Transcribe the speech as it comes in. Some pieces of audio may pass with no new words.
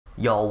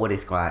Yo, what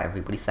is going on,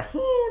 everybody? It's the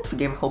Psn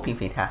Gamer. Hope you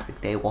have a fantastic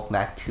day. Welcome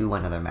back to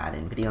another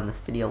Madden video. In this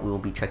video, we will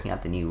be checking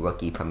out the new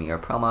Rookie Premier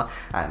promo.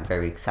 I'm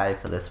very excited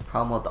for this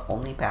promo. The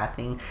only bad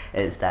thing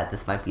is that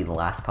this might be the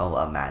last promo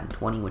of Madden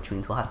 20, which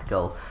means we'll have to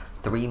go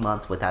 3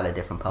 months without a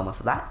different promo.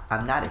 So that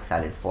I'm not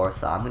excited for.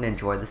 So I'm going to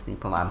enjoy this new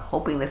promo. I'm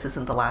hoping this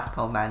isn't the last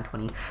promo of Madden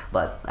 20,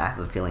 but I have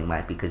a feeling it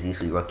might be because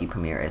usually Rookie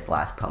Premier is the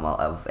last promo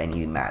of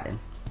any Madden.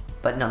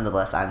 But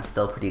nonetheless, I'm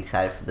still pretty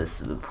excited for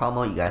this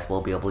promo. You guys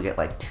will be able to get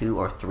like 2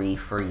 or 3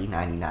 free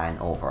 99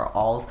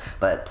 overalls.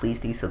 But please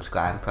do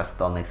subscribe and press the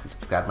bell next to the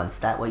subscribe button. So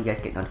that way you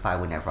guys get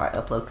notified whenever I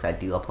upload, because I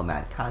do upload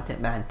Madden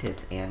content, Madden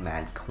tips, and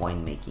Madden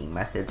coin making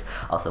methods.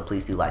 Also,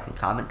 please do like and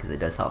comment because it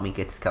does help me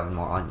get discovered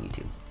more on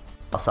YouTube.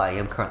 Also, I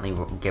am currently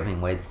giving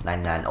away this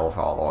 99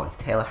 overall Lawrence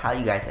Taylor. How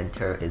you guys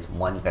enter is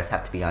one, you guys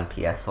have to be on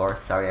PS4.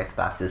 Sorry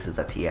Xbox, this is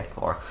a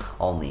PS4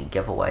 only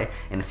giveaway.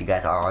 And if you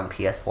guys are on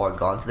PS4,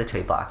 go into the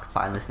trade block,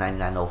 find this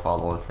 99 overall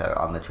Lawrence Taylor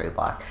on the trade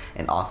block,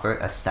 and offer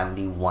a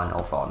 71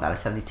 overall, not a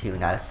 72,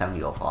 not a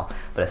 70 overall,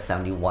 but a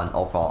 71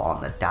 overall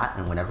on the dot.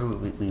 And whenever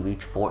we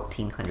reach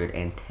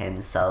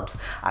 1,410 subs,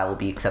 I will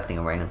be accepting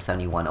a random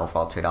 71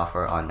 overall trade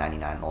offer on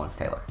 99 Lawrence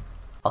Taylor.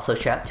 Also,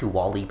 shout out to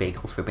Wally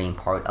Bagels for being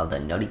part of the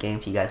Noti game.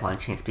 If you guys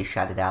want a chance to be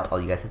shouted out,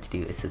 all you guys have to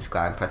do is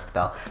subscribe and press the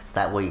bell, so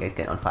that way you guys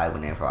get notified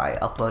whenever I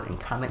upload, and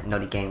comment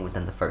Noti game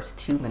within the first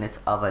 2 minutes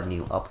of a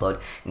new upload.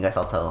 You guys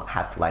also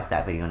have to like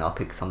that video, and I'll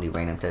pick somebody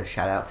random to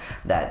shout out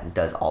that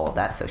does all of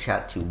that. So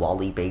shout out to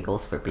Wally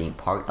Bagels for being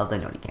part of the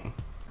Noti game.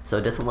 So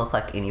it doesn't look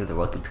like any of the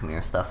Rookie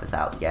Premier stuff is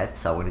out yet,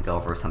 so we're going to go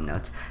over some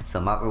notes. So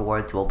MUT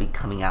rewards will be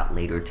coming out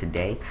later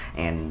today,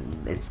 and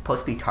it's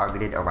supposed to be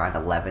targeted around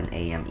 11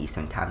 AM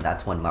Eastern time.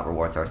 That's when MUT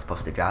rewards are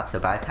supposed to drop. So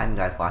by the time you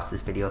guys watch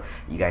this video,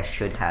 you guys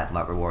should have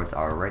MUT rewards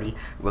already.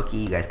 Rookie,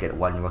 you guys get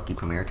 1 Rookie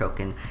Premier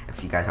token.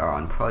 If you guys are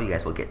on Pro, you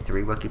guys will get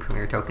 3 Rookie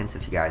Premier tokens.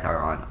 If you guys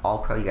are on All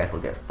Pro, you guys will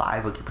get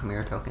 5 Rookie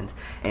Premier tokens.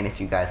 And if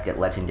you guys get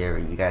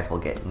Legendary, you guys will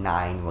get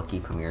 9 Rookie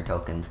Premier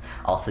tokens.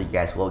 Also, you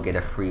guys will get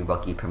a free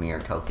Rookie Premier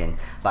token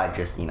by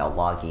just,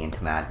 logging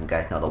into Madden. You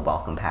guys know the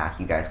welcome pack.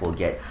 You guys will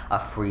get a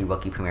free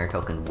Rookie Premier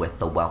token with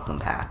the welcome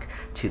pack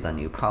to the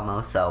new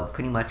promo. So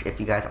pretty much, if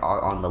you guys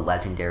are on the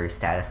Legendary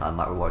status on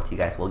MUT rewards, you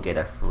guys will get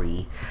a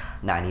free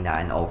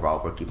 99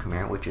 overall Rookie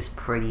Premier, which is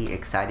pretty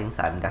exciting.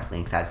 So I'm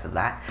definitely excited for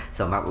that.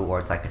 So MUT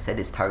rewards, like I said,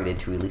 is targeted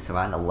to release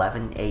around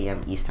 11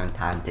 AM Eastern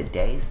time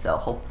today. So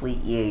hopefully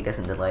EA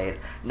doesn't delay it.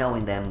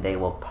 Knowing them, they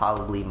will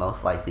probably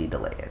most likely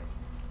delay it.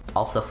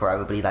 Also, for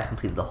everybody that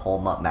completed the whole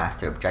MUT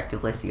Master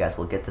objective list, you guys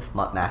will get this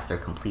MUT Master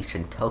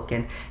completion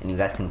token, and you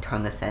guys can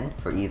turn this in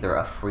for either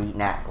a free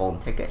Nat Golden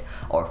ticket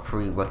or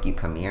free Rookie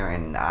Premier.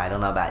 And I don't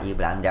know about you,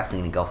 but I'm definitely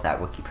going to go for that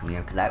Rookie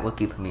Premier, because that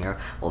Rookie Premier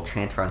will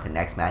transfer into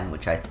next Madden,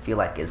 which I feel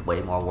like is way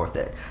more worth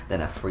it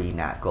than a free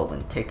Nat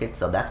Golden ticket.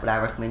 So that's what I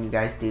recommend you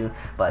guys do.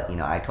 But,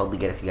 I totally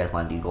get if you guys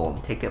want to do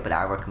Golden ticket, but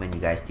I recommend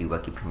you guys do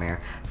Rookie Premier,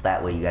 so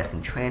that way you guys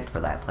can transfer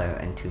that player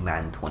into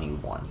Madden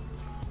 21.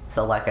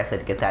 So like I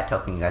said, to get that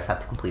token, you guys have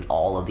to complete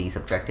all of these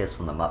objectives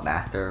from the MUT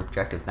Master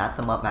objectives, not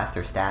the MUT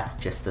Master stats,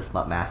 just this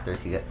MUT Master.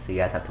 So you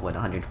guys have to win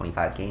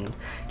 125 games,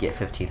 get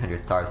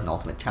 1,500 stars in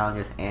Ultimate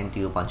Challenges, and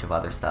do a bunch of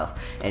other stuff.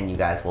 And you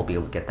guys will be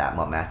able to get that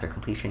MUT Master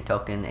completion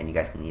token, and you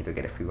guys can either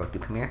get a free Rookie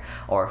Premier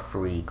or a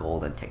free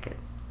Golden ticket.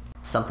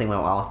 Something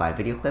went wrong with my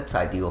video clips, so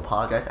I do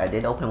apologize. I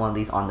did open one of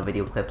these on the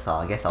video clip, so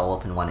I guess I'll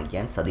open one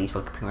again. So these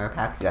Rookie Premier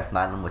packs, you guys can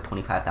buy them with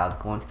 25,000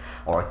 coins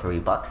or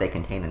 $3. They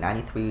contain a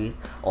 93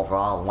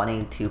 overall,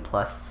 182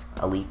 plus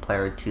elite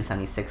player,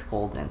 276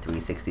 gold, and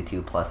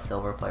 362 plus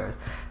silver players.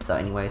 So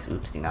anyways,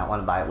 oops, do not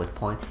want to buy it with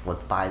points.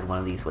 Let's buy one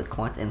of these with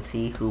coins and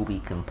see who we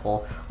can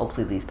pull.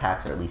 Hopefully these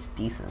packs are at least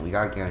decent. We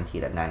are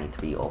guaranteed at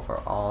 93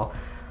 overall.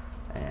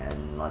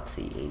 And let's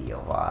see, 80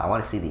 overall. I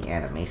want to see the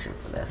animation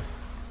for this.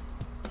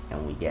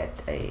 And we get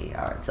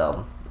alright,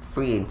 so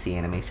free agency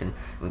animation.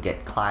 We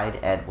get Clyde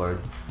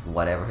Edwards,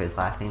 whatever his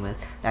last name is,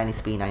 90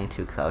 speed,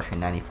 92 acceleration,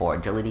 94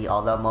 agility.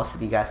 Although most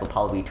of you guys will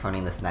probably be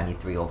turning this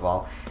 93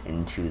 overall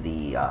into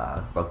the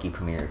Rookie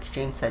Premier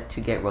exchange set to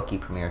get Rookie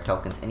Premier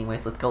tokens.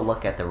 Anyways, let's go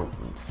look at the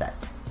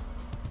sets.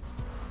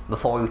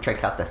 Before we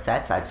check out the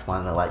sets, I just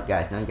wanted to let you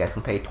guys know you guys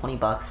can pay 20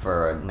 bucks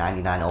for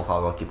 99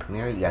 overall Rookie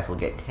Premier. You guys will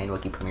get 10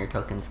 Rookie Premier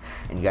tokens,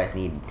 and you guys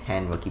need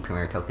 10 Rookie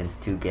Premier tokens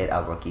to get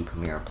a Rookie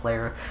Premier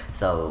player.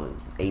 So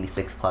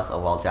 86 plus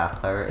overall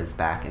draft player is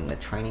back in the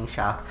training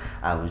shop.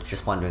 I was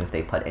just wondering if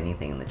they put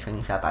anything in the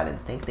training shop. I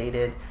didn't think they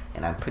did,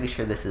 and I'm pretty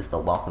sure this is the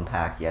welcome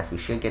pack. Yes, we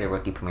should get a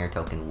Rookie Premier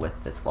token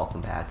with this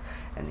welcome pack,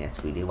 and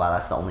yes, we do. Wow,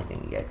 that's the only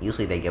thing we get.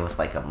 Usually they give us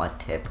like a MUT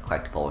tip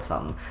collectible or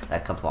something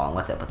that comes along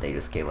with it, but they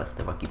just gave us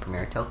the Rookie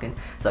Premier token.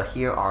 So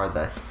here are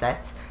the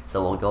sets.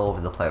 So we'll go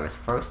over the players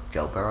first.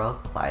 Joe Burrow,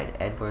 Clyde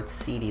Edwards,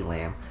 CeeDee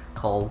Lamb,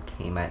 Cole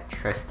Kmet,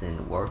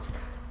 Tristan Wirfs,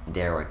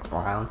 Derek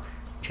Brown,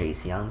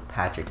 Chase Young,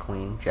 Patrick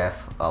Queen,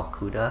 Jeff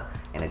Okudah,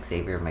 and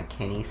Xavier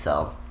McKinney.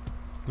 So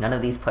none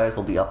of these players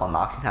will be up on the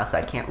auction house, so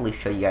I can't really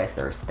show you guys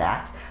their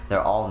stats.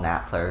 They're all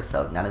Nat players,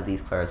 so none of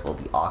these players will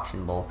be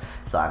auctionable.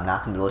 So I'm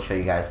not going to be able to show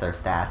you guys their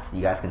stats.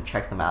 You guys can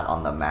check them out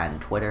on the Madden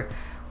Twitter.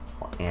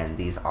 And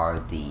these are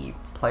the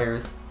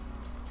players.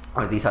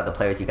 or these are the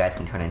players you guys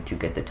can turn in to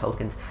get the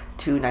tokens.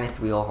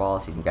 293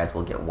 overalls, you guys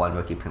will get 1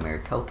 rookie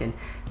premier token.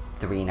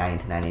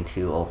 390 to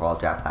 92 overall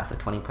draft class of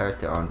 20 players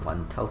to earn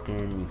 1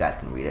 token. You guys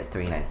can read it.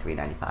 393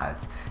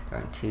 95s to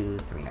earn 2.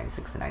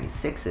 396 to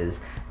 96s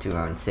to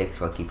earn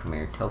 6 rookie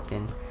premier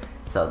token.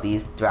 So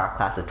these draft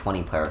class of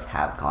 20 players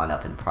have gone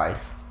up in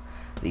price.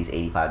 These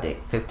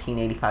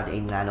 1585 to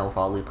 89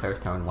 overall elite players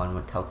to earn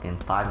 1 token.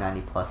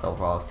 590 plus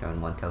overalls to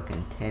earn 1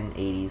 token.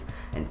 1080s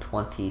and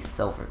 20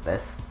 silver.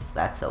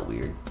 That's a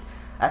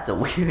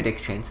weird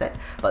exchange set,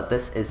 but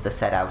this is the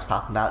set I was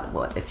talking about.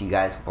 Well, if you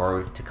guys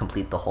were to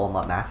complete the whole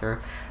MUT Master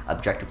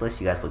objective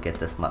list, you guys will get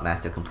this MUT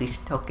Master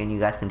completion token. You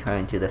guys can turn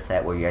into the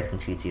set where you guys can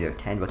choose either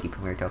 10 rookie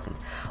premier tokens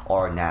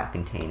or a pack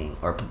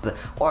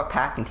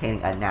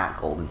containing a NAT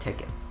golden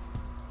ticket.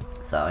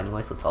 So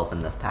anyways, let's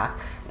open this pack,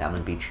 and I'm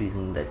going to be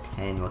choosing the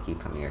 10 rookie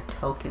premier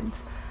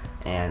tokens.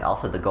 And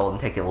also the golden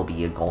ticket will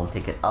be a golden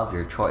ticket of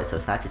your choice, so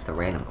it's not just a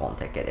random golden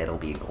ticket, it'll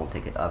be a golden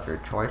ticket of your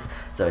choice.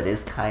 So it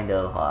is kind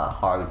of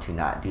hard to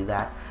not do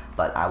that,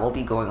 but I will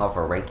be going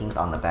over rankings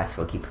on the best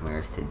rookie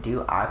premieres to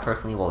do. I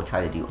personally will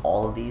try to do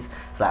all of these,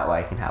 so that way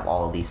I can have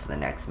all of these for the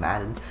next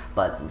Madden.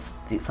 But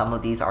some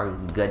of these are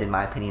good in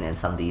my opinion, and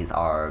some of these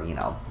are, you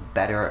know,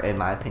 better in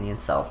my opinion,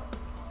 so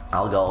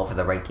I'll go over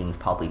the rankings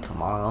probably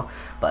tomorrow,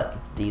 but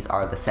these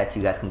are the sets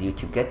you guys can do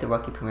to get the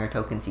rookie premier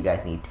tokens. You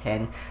guys need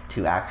 10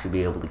 to actually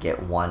be able to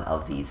get 1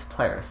 of these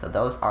players. So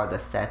those are the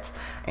sets.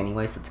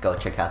 Anyways, let's go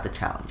check out the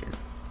challenges.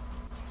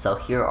 So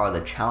here are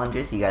the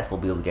challenges. You guys will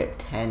be able to get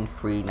 10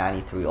 free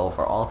 93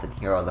 overalls, and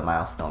here are the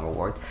milestone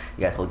rewards.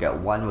 You guys will get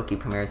 1 rookie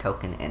premier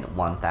token and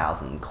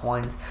 1,000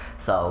 coins.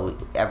 So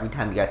every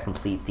time you guys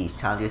complete these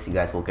challenges, you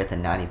guys will get the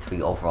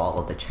 93 overall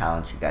of the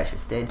challenge you guys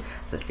just did.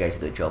 So if you guys do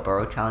the Joe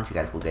Burrow challenge, you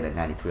guys will get a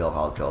 93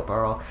 overall Joe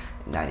Burrow,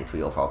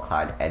 93 overall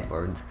Clyde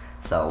Edwards.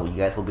 So you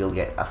guys will be able to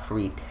get a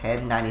free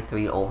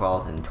 1093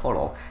 overalls in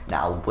total.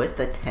 Now with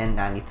the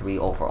 1093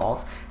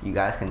 overalls, you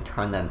guys can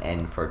turn them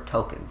in for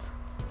tokens.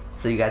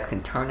 So you guys can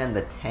turn in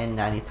the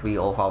 1093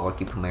 overall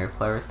rookie premier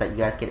players that you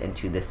guys get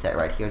into this set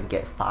right here and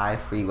get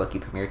 5 free rookie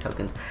premier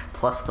tokens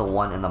plus the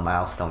 1 in the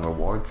milestone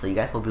reward. So you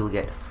guys will be able to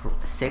get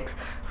 6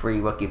 free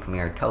rookie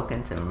premier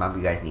tokens, and remember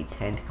you guys need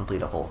 10 to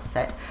complete a whole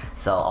set.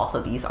 So also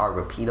these are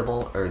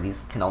repeatable, or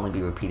these can only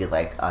be repeated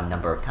like a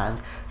number of times.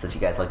 So if you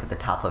guys look at the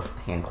top left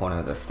hand corner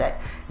of the set,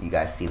 you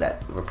guys see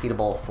that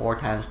repeatable 4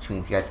 times, which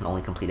means you guys can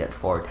only complete it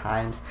 4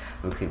 times.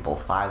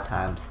 Repeatable 5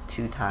 times,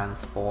 2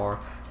 times, 4,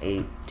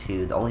 8,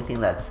 2. The only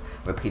thing that's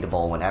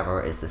repeatable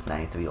whenever is this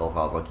 93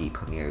 overall rookie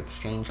premier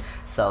exchange.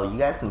 So you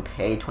guys can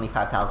pay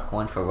 25,000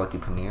 coins for a rookie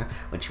premier,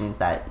 which means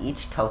that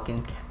each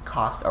token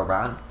costs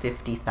around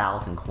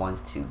 50,000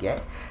 coins to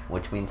get,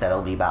 which means that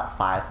it'll be about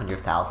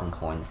 500,000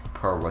 coins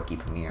per rookie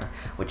premier,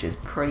 which is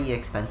pretty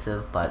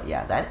expensive. But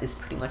yeah, that is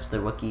pretty much the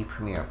rookie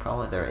premier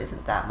promo. There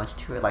isn't that much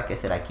to it. Like I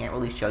said, I can't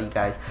really show you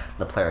guys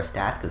the player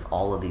stats because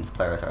all of these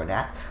players are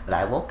nats, but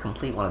I will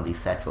complete one of these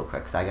sets real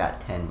quick because I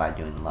got 10 by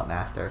doing the MUT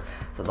Master.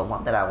 So the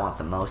one that I want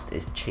the most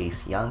is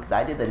Chase Young, because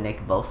I did the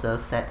Nick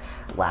Bosa set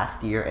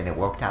last year and it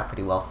worked out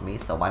pretty well for me,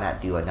 so why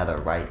not do another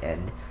right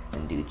end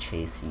and do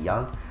Chase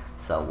Young.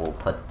 So we'll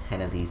put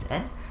 10 of these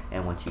in,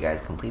 and once you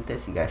guys complete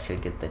this, you guys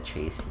should get the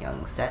Chase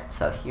Young set.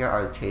 So here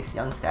are the Chase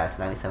Young stats: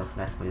 97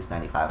 finesse moves,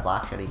 95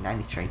 block shedding,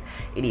 90 strength,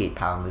 88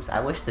 power moves. I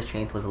wish the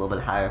strength was a little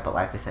bit higher, but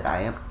like I said,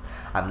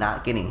 I'm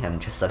not getting him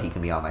just so he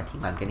can be on my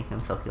team. I'm getting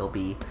him so he'll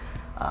be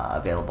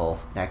available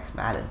next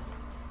Madden.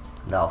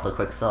 They're also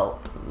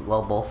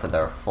quicksellable for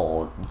their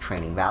full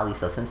training value.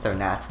 So since they're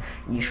nats,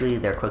 usually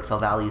their quicksell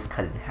value is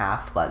cut in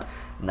half, but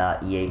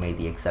EA made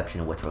the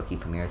exception with rookie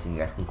premieres, and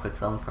you guys can quicksell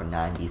them for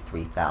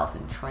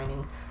 93,000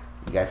 training.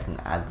 You guys can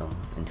add them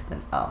into the,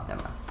 oh,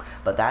 never mind.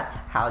 But that's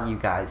how you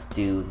guys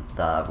do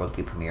the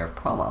rookie premiere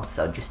promo.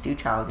 So just do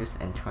challenges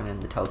and turn in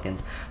the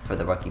tokens for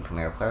the rookie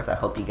premiere players. I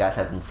hope you guys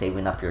have been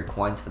saving up your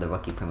coins for the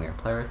rookie premiere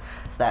players,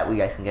 so that way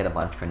you guys can get a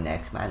bunch for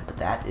next Madden. But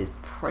that is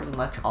pretty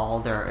much all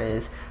there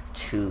is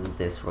to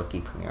this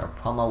rookie premiere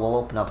promo. We'll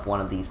open up one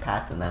of these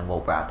packs and then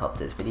we'll wrap up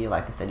this video.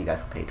 Like I said, you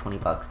guys can pay 20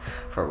 bucks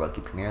for a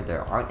rookie premiere.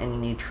 There aren't any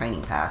new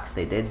training packs.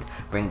 They did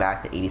bring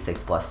back the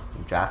 86 plus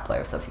draft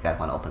player, so if you guys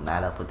want to open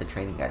that up with the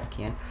training, you guys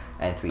can.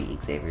 93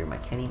 Xavier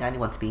McKinney,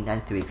 91 speed,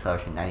 93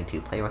 acceleration,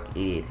 92 play work,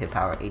 88 hit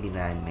power,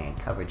 89 man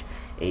coverage,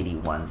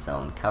 81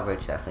 zone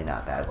coverage. Definitely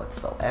not bad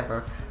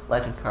whatsoever.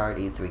 Legend card,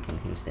 83 Ken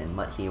Houston,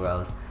 MUT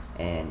Heroes,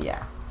 and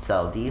yeah.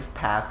 So these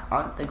packs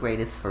aren't the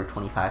greatest for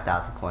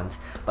 25,000 coins,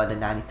 but the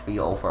 93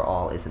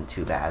 overall isn't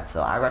too bad.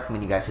 So I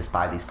recommend you guys just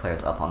buy these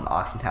players up on the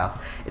auction house.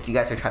 If you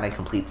guys are trying to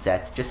complete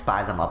sets, just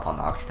buy them up on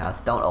the auction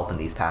house. Don't open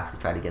these packs to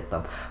try to get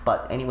them.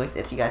 But anyways,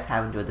 if you guys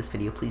have enjoyed this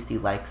video, please do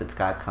like,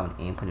 subscribe, comment,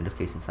 and put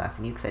notifications on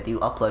for you, because I do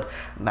upload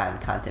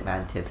Madden content,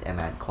 Madden tips, and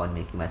Madden coin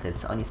making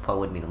methods. So any support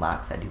would mean a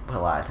lot, because I do put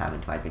a lot of time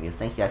into my videos.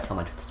 Thank you guys so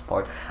much for the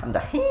support. I'm the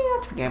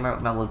Psn Gamer.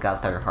 Remember,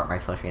 God, your heart, my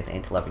social media,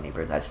 and to love your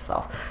neighbors as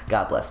yourself.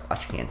 God bless.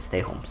 Wash your hands. Stay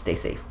home. Stay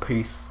safe.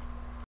 Peace.